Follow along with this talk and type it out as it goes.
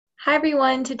Hi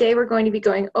everyone, today we're going to be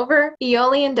going over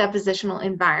aeolian depositional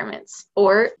environments,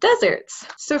 or deserts.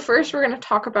 So first we're going to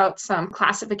talk about some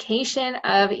classification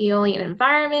of aeolian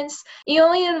environments.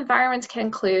 Aeolian environments can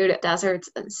include deserts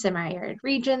and semi-arid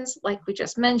regions, like we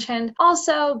just mentioned,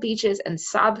 also beaches and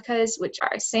sabkas, which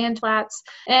are sandflats,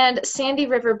 and sandy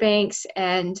riverbanks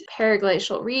and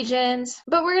periglacial regions.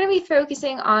 But we're going to be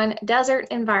focusing on desert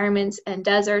environments and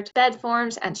desert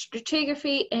bedforms and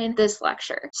stratigraphy in this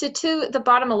lecture. So to the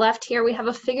bottom left here, we have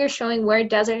a figure showing where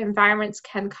desert environments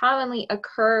can commonly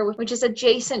occur, which is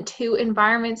adjacent to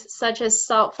environments such as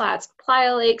salt flats,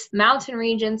 playa lakes, mountain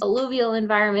regions, alluvial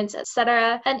environments,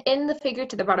 etc. And in the figure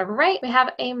to the bottom right, we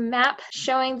have a map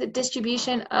showing the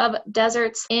distribution of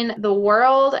deserts in the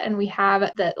world, and we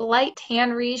have the light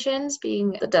tan regions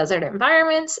being the desert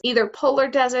environments, either polar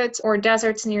deserts or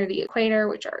deserts near the equator,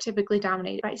 which are typically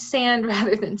dominated by sand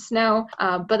rather than snow,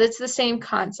 but it's the same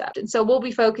concept. And so we'll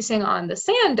be focusing on the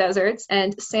sand deserts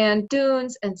and sand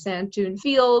dunes and sand dune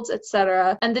fields,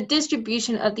 etc. And the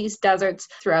distribution of these deserts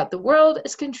throughout the world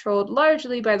is controlled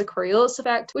largely by the Coriolis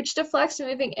effect, which deflects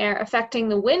moving air, affecting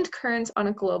the wind currents on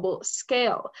a global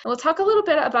scale. And we'll talk a little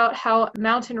bit about how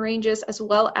mountain ranges, as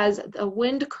well as the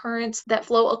wind currents that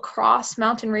flow across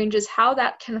mountain ranges, how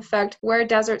that can affect where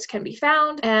deserts can be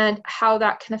found and how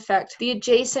that can affect the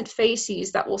adjacent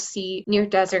facies that we'll see near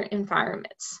desert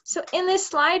environments. So in this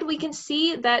slide, we can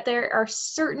see that there are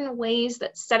certain ways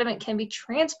that sediment can be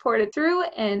transported through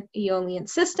an aeolian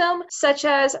system, such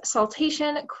as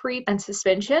saltation, creep, and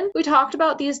suspension. We talked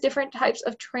about these different types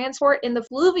of transport in the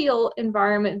fluvial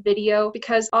environment video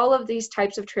because all of these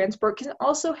types of transport can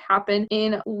also happen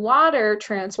in water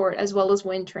transport as well as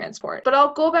wind transport. But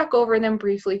I'll go back over them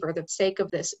briefly for the sake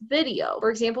of this video. For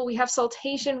example, we have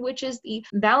saltation, which is the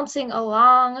bouncing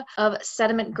along of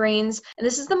sediment grains, and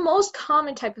this is the most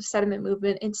common type of sediment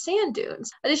movement in sand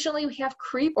dunes. Additionally, we have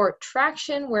creep or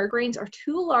traction, where grains are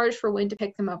too large for wind to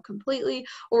pick them up completely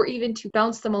or even to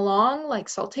bounce them along like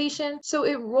saltation, so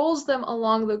it rolls them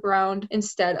along the ground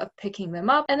instead of picking them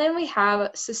up. And then we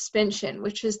have suspension,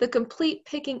 which is the complete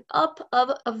picking up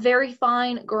of very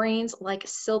fine grains like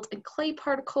silt and clay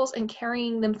particles and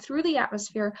carrying them through the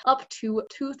atmosphere up to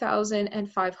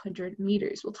 2,500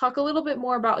 meters. We'll talk a little bit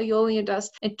more about aeolian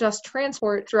dust and dust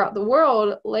transport throughout the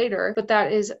world later, but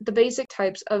that is the basic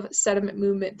types of sediment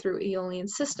movement through aeolian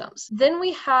systems. Then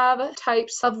we have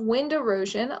types of wind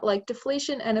erosion like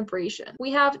deflation and abrasion.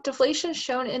 We have deflation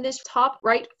shown in this top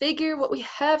right figure. What we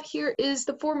have here is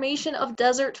the formation of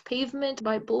desert pavement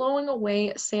by blowing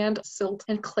away sand, silt,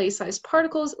 and clay-sized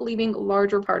particles, leaving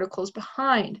larger particles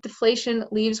behind. Deflation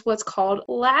leaves what's called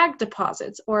lag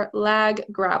deposits or lag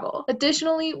gravel.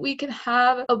 Additionally, we can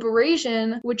have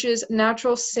abrasion, which is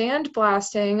natural sand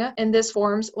blasting, and this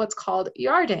forms what's called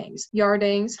yardangs.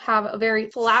 Yardangs have a very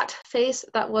flat face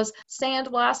that was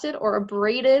sandblasted or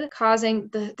abraded, causing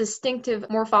the distinctive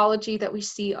morphology that we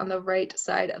see on the right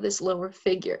side of this lower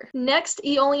figure. Next,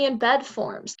 aeolian bed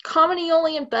forms. Common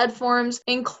aeolian bed forms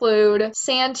include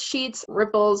sand sheets,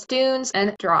 ripples, dunes,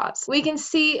 and draas. We can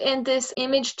see in this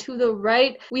image to the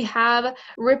right, we have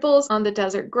ripples on the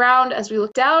desert ground as we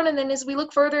look down, and then as we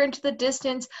look further into the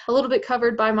distance, a little bit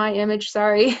covered by my image,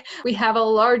 sorry, we have a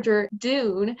larger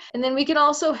dune. And then we can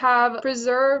also have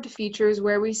preserved features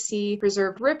where we see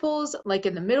preserved ripples like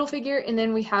in the middle figure, and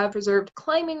then we have preserved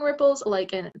climbing ripples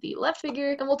like in the left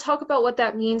figure, and we'll talk about what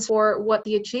that means for what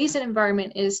the adjacent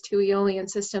environment is to aeolian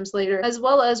systems later, as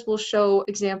well as we'll show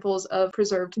examples of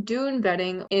preserved dune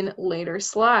bedding in later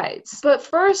slides. But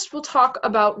first we'll talk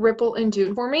about ripple and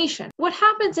dune formation. What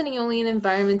happens in aeolian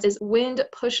environments is wind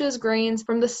pushes grains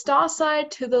from the stoss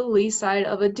side to the lee side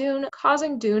of a dune,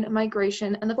 causing dune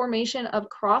migration and the formation of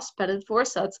cross-bedded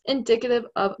foresets indicative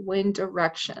of wind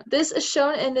direction. This is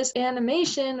shown in this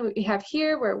animation we have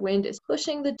here, where wind is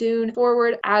pushing the dune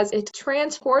forward as it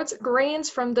transports grains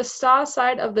from the stoss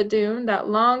side of the dune, that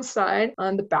long side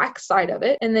on the back side of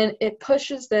it, and then it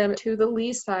pushes them to the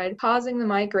lee side, causing the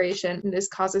migration, and this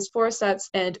causes foresets,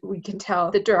 and we can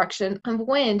tell the direction of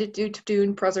wind due to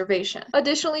dune preservation.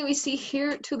 Additionally, we see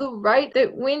here to the right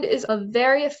that wind is a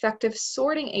very effective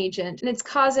sorting agent, and it's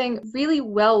causing really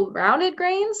well-rounded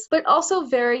grains, but also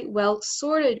very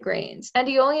well-sorted grains, and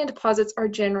aeolian deposits are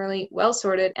generally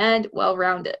well-sorted and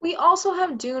well-rounded. We also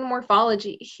have dune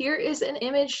morphology. Here is an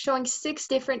image showing 6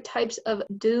 different types of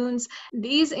of dunes.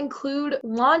 These include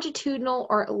longitudinal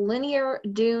or linear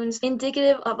dunes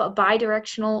indicative of a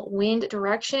bidirectional wind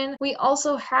direction. We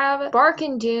also have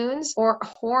Barken dunes or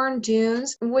horn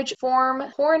dunes, which form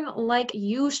horn-like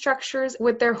U structures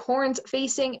with their horns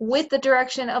facing with the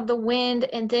direction of the wind.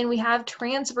 And then we have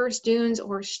transverse dunes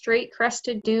or straight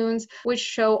crested dunes, which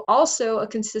show also a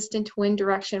consistent wind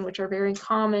direction, which are very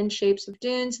common shapes of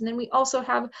dunes. And then we also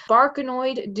have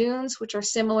Barkenoid dunes, which are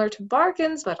similar to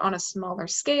Barkens but on a smaller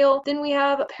scale. Then we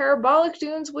have parabolic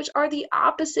dunes, which are the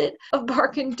opposite of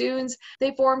Barken dunes.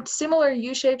 They form similar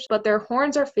U-shapes, but their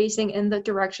horns are facing in the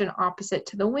direction opposite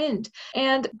to the wind.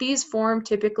 And these form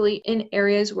typically in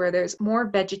areas where there's more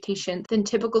vegetation than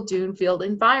typical dune field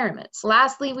environments.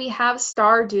 Lastly, we have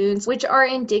star dunes, which are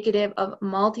indicative of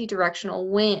multi-directional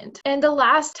wind. And the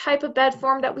last type of bed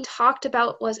form that we talked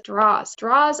about was draas.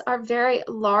 Draas are very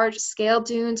large scale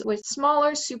dunes with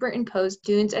smaller superimposed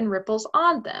dunes and ripples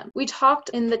on them. We talked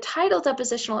in the tidal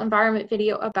depositional environment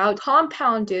video about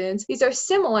compound dunes. These are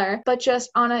similar, but just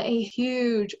on a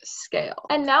huge scale.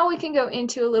 And now we can go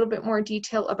into a little bit more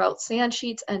detail about sand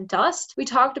sheets and dust. We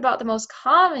talked about the most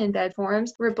common bed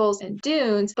forms, ripples and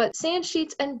dunes, but sand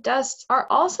sheets and dust are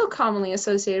also commonly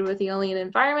associated with aeolian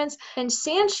environments. And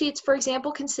sand sheets, for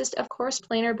example, consist of coarse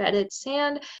planar bedded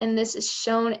sand, and this is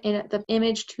shown in the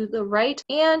image to the right.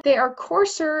 And they are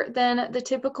coarser than the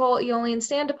typical aeolian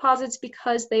sand deposits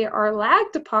because they are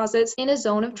lag deposits in a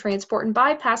zone of transport and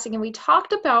bypassing. And we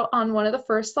talked about on one of the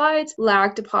first slides,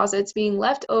 lag deposits being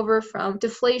left over from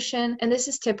deflation, and this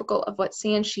is typical of what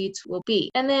sand sheets will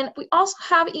be. And then we also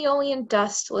have aeolian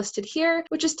dust listed here,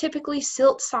 which is typically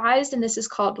silt sized, and this is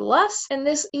called loess. And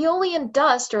this aeolian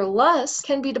dust or loess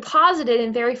can be deposited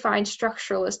in very fine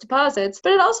structuralist deposits,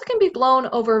 but it also can be blown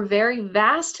over very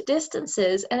vast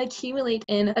distances and accumulate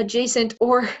in adjacent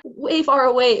or way far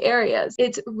away areas.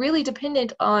 It's really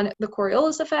dependent on the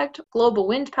coriolis effect, global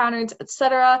wind patterns,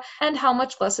 etc., and how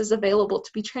much loess is available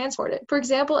to be transported. For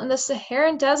example, in the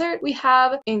Saharan desert, we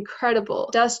have incredible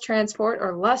dust transport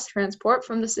or loess transport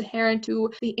from the Saharan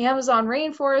to the Amazon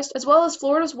rainforest, as well as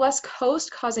Florida's west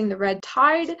coast, causing the red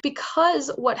tide,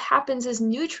 because what happens is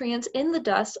nutrients in the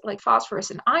dust, like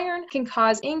phosphorus and iron, can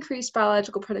cause increased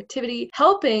biological productivity,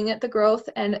 helping the growth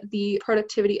and the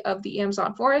productivity of the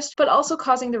Amazon forest, but also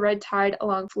causing the red tide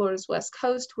along Florida's west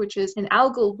coast, which is an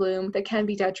algal bloom that can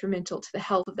be detrimental to the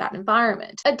health of that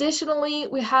environment. Additionally,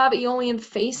 we have aeolian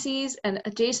facies and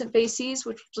adjacent facies,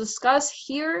 which we'll discuss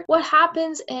here. What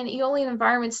happens in aeolian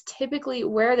environments, typically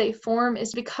where they form,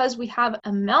 is because we have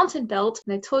a mountain belt,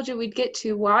 and I told you we'd get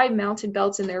to why mountain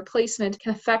belts and their placement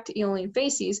can affect aeolian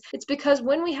facies. It's because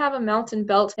when we have a mountain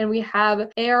belt and we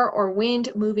have air or wind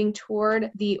moving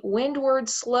toward the windward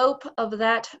slope of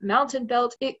that mountain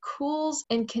belt, it cools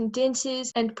and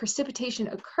condenses and precipitation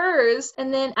occurs.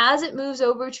 And then as it moves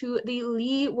over to the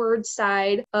leeward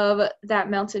side of that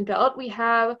mountain belt, we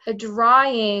have a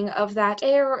drying of that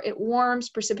air. It warms,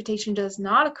 precipitation does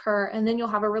not occur, and then you'll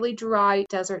have a really dry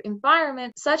desert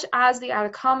environment, such as the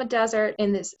Atacama Desert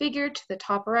in this figure to the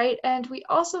top right. And we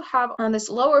also have on this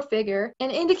lower figure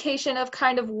an indication of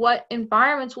kind of what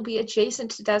environments will be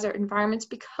adjacent to desert environments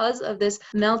because of this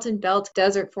mountain belt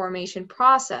desert formation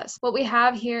process. What we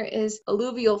have here is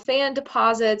alluvial fan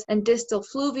deposits and distal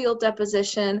fluvial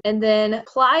deposition, and then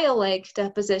playa-like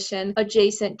deposition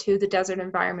adjacent to the desert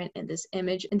environment in this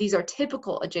image. And these are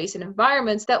typical adjacent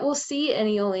environments that we'll see in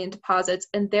aeolian deposits,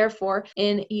 and therefore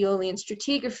in aeolian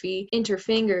stratigraphy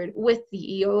interfingered with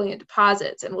the aeolian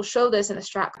deposits. And we'll show this in a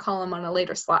strat column on a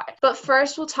later slide. But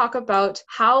first, we'll talk about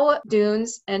how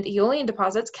dunes and aeolian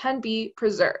deposits can be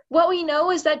preserved. What we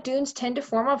know is that dunes tend to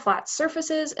form on flat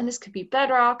surfaces, and this could be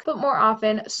bedrock, but more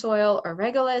often soil or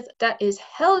regolith that is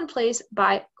held in place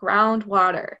by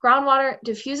groundwater. Groundwater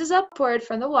diffuses upward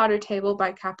from the water table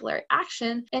by capillary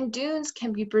action, and dunes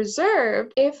can be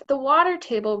preserved if the water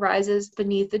table rises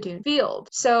beneath the dune field.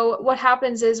 So what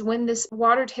happens is when this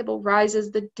water table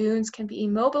rises, the dunes can be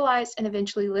immobilized and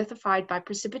eventually lithified by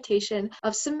precipitation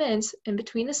of cements in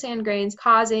between the sand grains,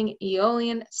 causing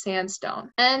aeolian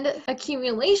sandstone. And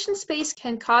accumulation space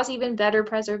can cause even better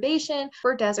preservation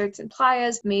for deserts and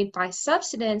playas made by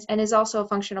subsidence, and is also a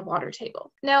function of water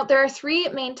table. Now, there are three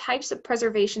main types of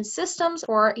preservation systems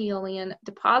for aeolian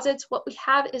deposits. What we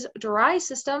have is dry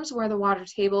systems where the water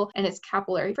table and its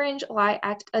capillary fringe lie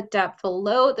at a depth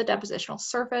below the depositional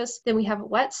surface. Then we have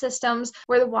wet systems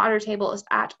where the water table is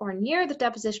at or near the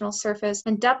depositional surface,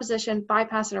 and deposition,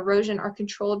 bypass, and erosion are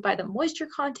controlled by the moisture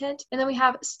content. And then we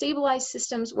have stabilized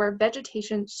systems where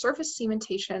vegetation, surface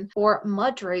cementation, or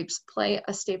mud drapes play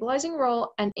a stabilizing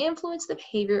role and influence the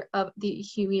behavior of the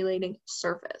accumulating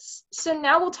surface. So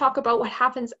now we'll talk about what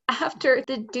happens after after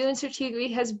the dune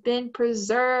stratigraphy has been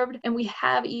preserved and we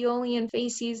have aeolian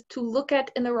facies to look at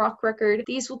in the rock record,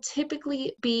 these will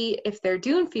typically be, if they're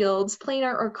dune fields,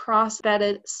 planar or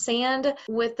cross-bedded sand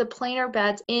with the planar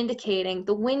beds indicating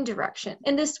the wind direction.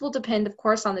 And this will depend, of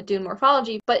course, on the dune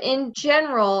morphology, but in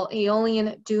general,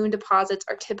 aeolian dune deposits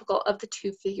are typical of the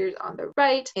two figures on the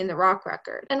right in the rock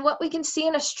record. And what we can see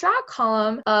in a strat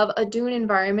column of a dune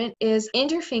environment is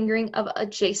interfingering of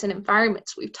adjacent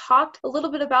environments. We've talked a little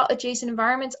bit about adjacent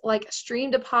environments like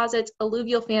stream deposits,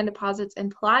 alluvial fan deposits, and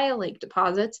playa lake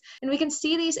deposits, and we can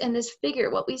see these in this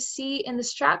figure. What we see in the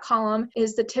strat column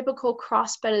is the typical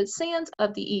cross-bedded sands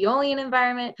of the aeolian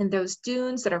environment and those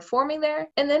dunes that are forming there.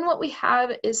 And then what we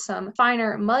have is some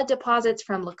finer mud deposits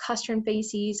from lacustrine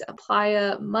facies, a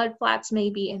playa, mud flats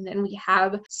maybe, and then we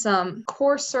have some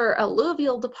coarser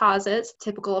alluvial deposits,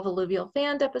 typical of alluvial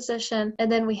fan deposition, and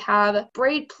then we have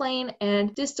braid plain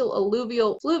and distal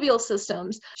alluvial fluvial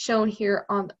systems shown here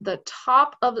on the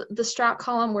top of the strat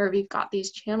column where we've got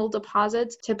these channel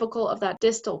deposits, typical of that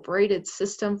distal braided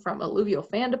system from alluvial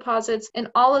fan deposits, and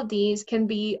all of these can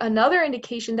be another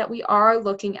indication that we are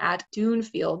looking at dune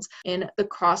fields in the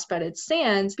cross-bedded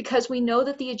sands because we know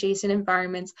that the adjacent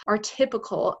environments are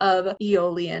typical of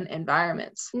aeolian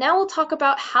environments. Now we'll talk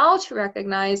about how to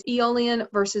recognize aeolian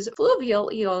versus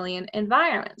fluvial-eolian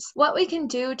environments. What we can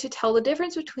do to tell the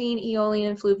difference between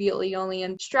aeolian and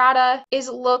fluvial-eolian strata is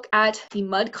look at the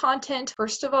mud content.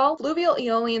 First of all,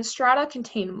 fluvial-eolian strata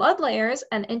contain mud layers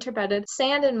and interbedded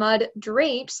sand and mud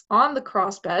drapes on the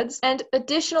crossbeds, and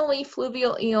additionally,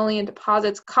 fluvial-eolian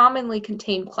deposits commonly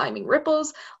contain climbing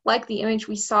ripples, like the image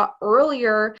we saw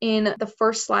earlier in the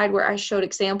first slide where I showed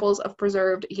examples of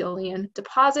preserved aeolian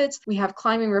deposits. We have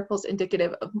climbing ripples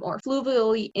indicative of more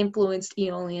fluvially influenced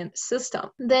aeolian system.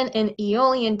 Then in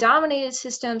aeolian dominated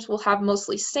systems, we'll have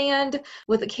mostly sand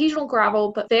with occasional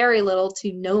gravel, but very little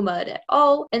to no mud at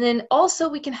all. And then also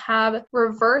we can have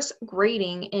reverse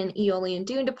grading in aeolian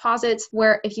dune deposits,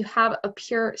 where if you have a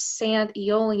pure sand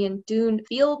aeolian dune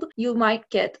field, you might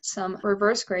get some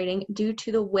reverse grading due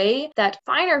to the way that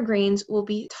finer grains will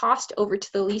be tossed over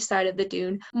to the lee side of the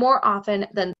dune more often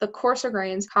than the coarser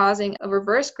grains, causing a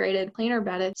reverse graded planar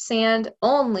bedded sand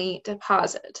only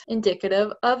deposit,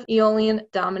 indicative of aeolian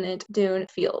dominant dune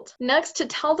field. Next, to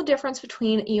tell the difference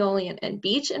between aeolian and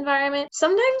beach environment,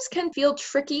 sometimes can feel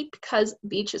tricky because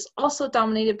beach is also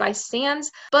dominated by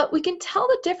sands, but we can tell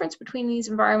the difference between these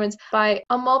environments by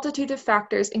a multitude of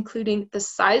factors, including the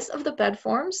size of the bed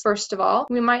forms. First of all,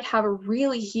 we might have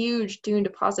really huge dune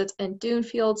deposits and dune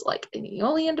fields like in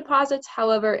aeolian deposits.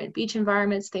 However, in beach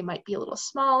environments, they might be a little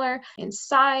smaller in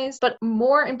size, but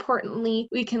more importantly,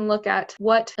 we can look at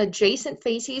what adjacent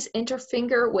facies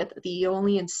interfinger with the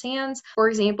aeolian sands. For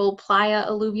example, playa,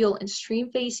 alluvial, and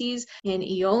stream facies in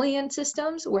aeolian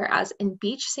systems, whereas in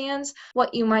beach sands,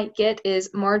 what you might get is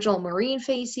marginal marine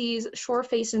facies, shore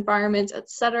face environments,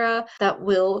 etc., that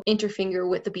will interfinger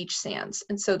with the beach sands.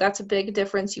 And so that's a big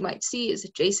difference you might see is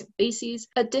adjacent facies.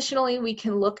 Additionally, we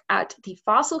can look at the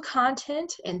fossil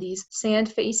content in these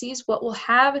sand facies. What we'll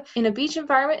have in a beach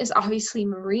environment is obviously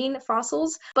marine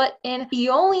fossils, but in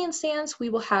aeolian sands, we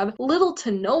will have little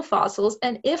to no fossils.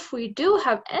 And if we do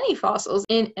have any fossils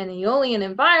in an aeolian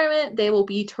environment, they will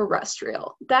be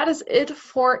terrestrial. That is it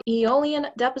for aeolian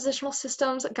depositional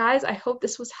systems. Guys, I hope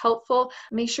this was helpful.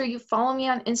 Make sure you follow me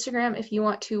on Instagram if you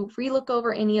want to relook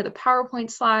over any of the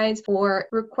PowerPoint slides or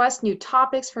request new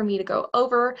topics for me to go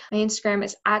over. My Instagram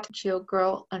is at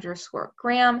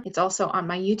geogirl_Graham. It's also on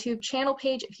my YouTube channel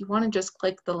page if you want to just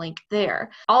click the link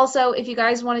there. Also, if you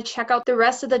guys want to check out the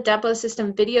rest of the depo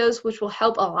system videos, which will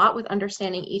help a lot with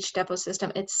understanding each depo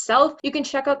system itself, you can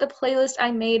check out the playlist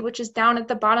I made, which is down at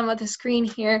the bottom of the screen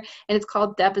here, and it's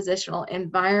called Depositional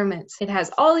Environments. It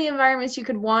has all the environments you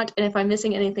could want, and if I'm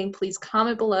missing anything, please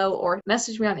comment below or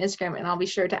message me on Instagram and I'll be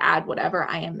sure to add whatever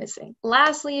I am missing.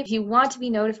 Lastly, if you want to be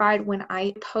notified when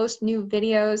I post new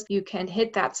videos, you can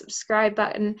hit that subscribe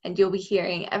button and you'll be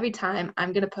hearing every time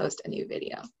I'm going to post a new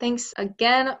video. Thanks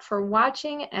again for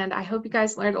watching, and I hope you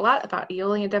guys learned a lot about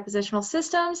aeolian depositional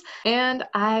systems, and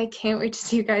I can't wait to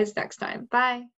see you guys next time. Bye!